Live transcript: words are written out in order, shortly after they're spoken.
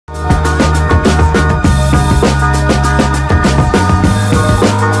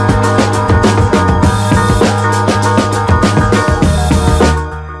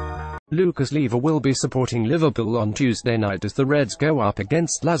Lucas Leiva will be supporting Liverpool on Tuesday night as the Reds go up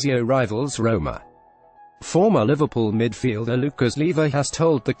against Lazio rivals Roma. Former Liverpool midfielder Lucas Leiva has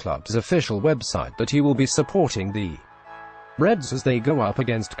told the club's official website that he will be supporting the Reds as they go up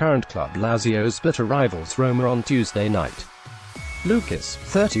against current club Lazio's bitter rivals Roma on Tuesday night. Lucas,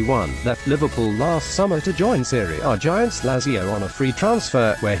 31, left Liverpool last summer to join Serie A giants Lazio on a free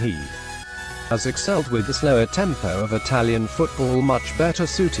transfer, where he has excelled with the slower tempo of Italian football, much better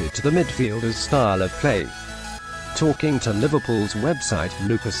suited to the midfielder's style of play. Talking to Liverpool's website,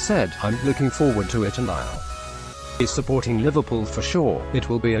 Lucas said, "I'm looking forward to it and I'll be supporting Liverpool for sure. It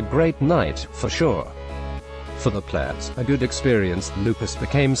will be a great night, for sure." For the players, a good experience. Lucas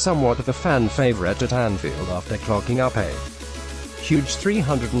became somewhat of a fan favourite at Anfield after clocking up a huge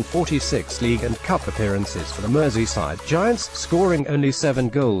 346 league and cup appearances for the Merseyside Giants, scoring only 7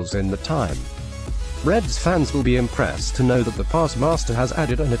 goals in the time. Reds fans will be impressed to know that the pass master has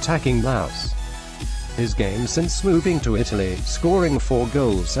added an attacking nous. His game since moving to Italy, scoring 4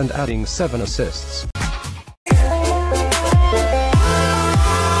 goals and adding 7 assists.